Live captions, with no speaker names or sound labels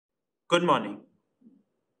Good morning.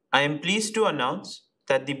 I am pleased to announce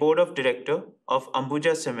that the Board of Directors of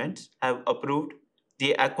Ambuja Cement have approved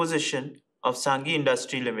the acquisition of Sanghi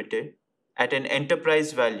Industry Limited at an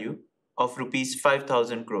enterprise value of Rs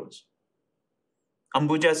 5,000 crores.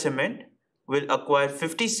 Ambuja Cement will acquire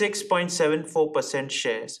 56.74%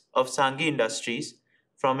 shares of Sanghi Industries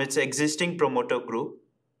from its existing promoter group,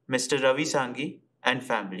 Mr. Ravi Sanghi and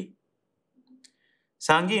family.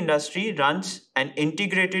 Sanghi Industry runs an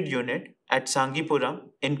integrated unit at Sanghipuram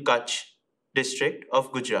in Kutch district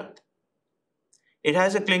of Gujarat. It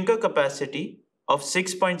has a clinker capacity of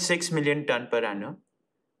 6.6 million ton per annum,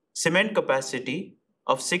 cement capacity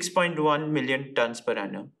of 6.1 million tons per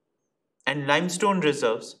annum, and limestone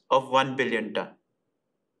reserves of 1 billion ton.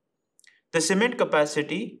 The cement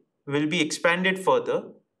capacity will be expanded further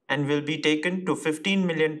and will be taken to 15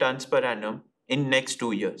 million tons per annum in next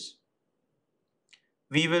 2 years.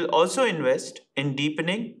 We will also invest in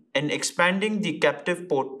deepening and expanding the captive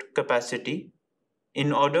port capacity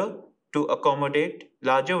in order to accommodate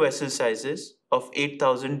larger vessel sizes of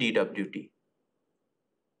 8,000 DWT.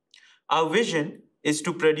 Our vision is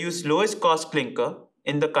to produce lowest cost clinker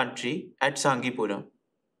in the country at Sanghipuram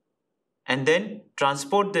and then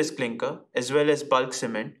transport this clinker as well as bulk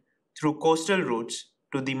cement through coastal routes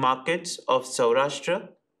to the markets of Saurashtra,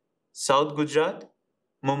 South Gujarat,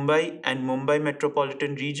 Mumbai and Mumbai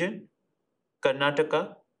Metropolitan Region,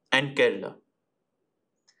 Karnataka, and Kerala.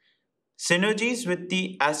 Synergies with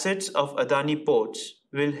the assets of Adani ports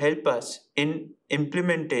will help us in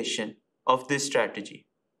implementation of this strategy.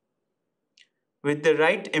 With the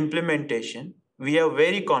right implementation, we are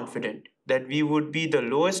very confident that we would be the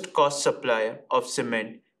lowest cost supplier of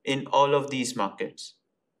cement in all of these markets.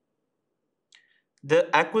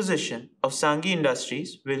 The acquisition of Sanghi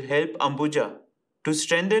Industries will help Ambuja to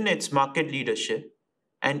strengthen its market leadership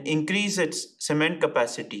and increase its cement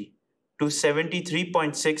capacity to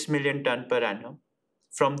 73.6 million ton per annum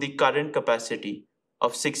from the current capacity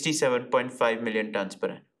of 67.5 million tons per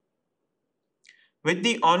annum. With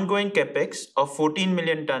the ongoing capex of 14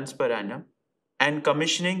 million tons per annum and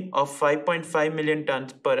commissioning of 5.5 million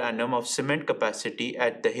tons per annum of cement capacity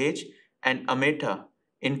at Dahej and Ametha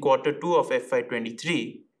in Q2 of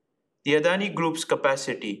FY23, the Adani Group's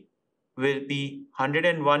capacity will be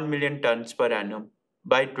 101 million tons per annum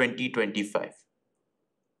by 2025.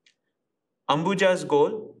 Ambuja's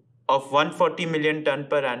goal of 140 million ton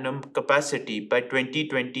per annum capacity by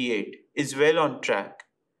 2028 is well on track,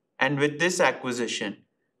 and with this acquisition,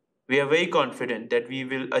 we are very confident that we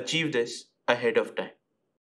will achieve this ahead of time.